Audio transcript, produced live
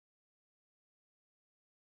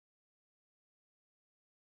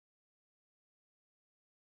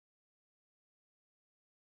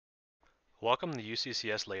Welcome to the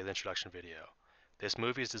UCCS Lathe Introduction video. This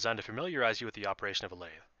movie is designed to familiarize you with the operation of a lathe.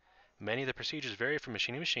 Many of the procedures vary from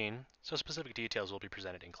machine to machine, so specific details will be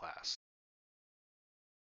presented in class.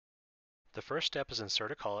 The first step is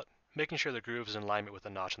insert a collet, making sure the groove is in alignment with the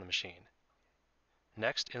notch on the machine.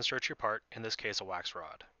 Next, insert your part, in this case a wax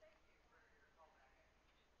rod.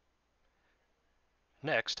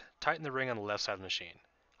 Next, tighten the ring on the left side of the machine.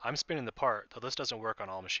 I'm spinning the part, though this doesn't work on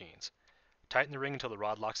all machines. Tighten the ring until the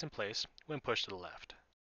rod locks in place when pushed to the left.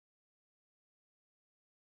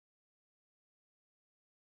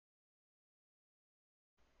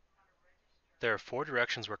 There are 4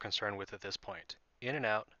 directions we're concerned with at this point: in and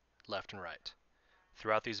out, left and right.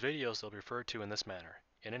 Throughout these videos they'll be referred to in this manner: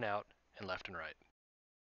 in and out, and left and right.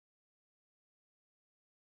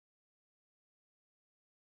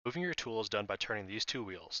 Moving your tool is done by turning these 2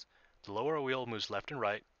 wheels. The lower wheel moves left and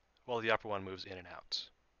right, while the upper one moves in and out.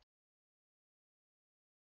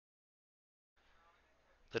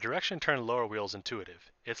 The direction to turn the lower wheel is intuitive.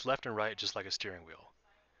 It's left and right just like a steering wheel.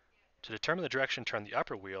 To determine the direction to turn the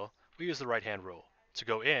upper wheel, we use the right-hand rule. To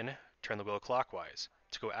go in, turn the wheel clockwise.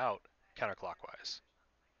 To go out, counterclockwise.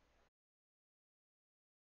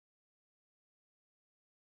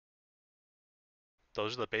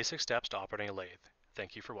 Those are the basic steps to operating a lathe.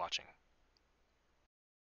 Thank you for watching.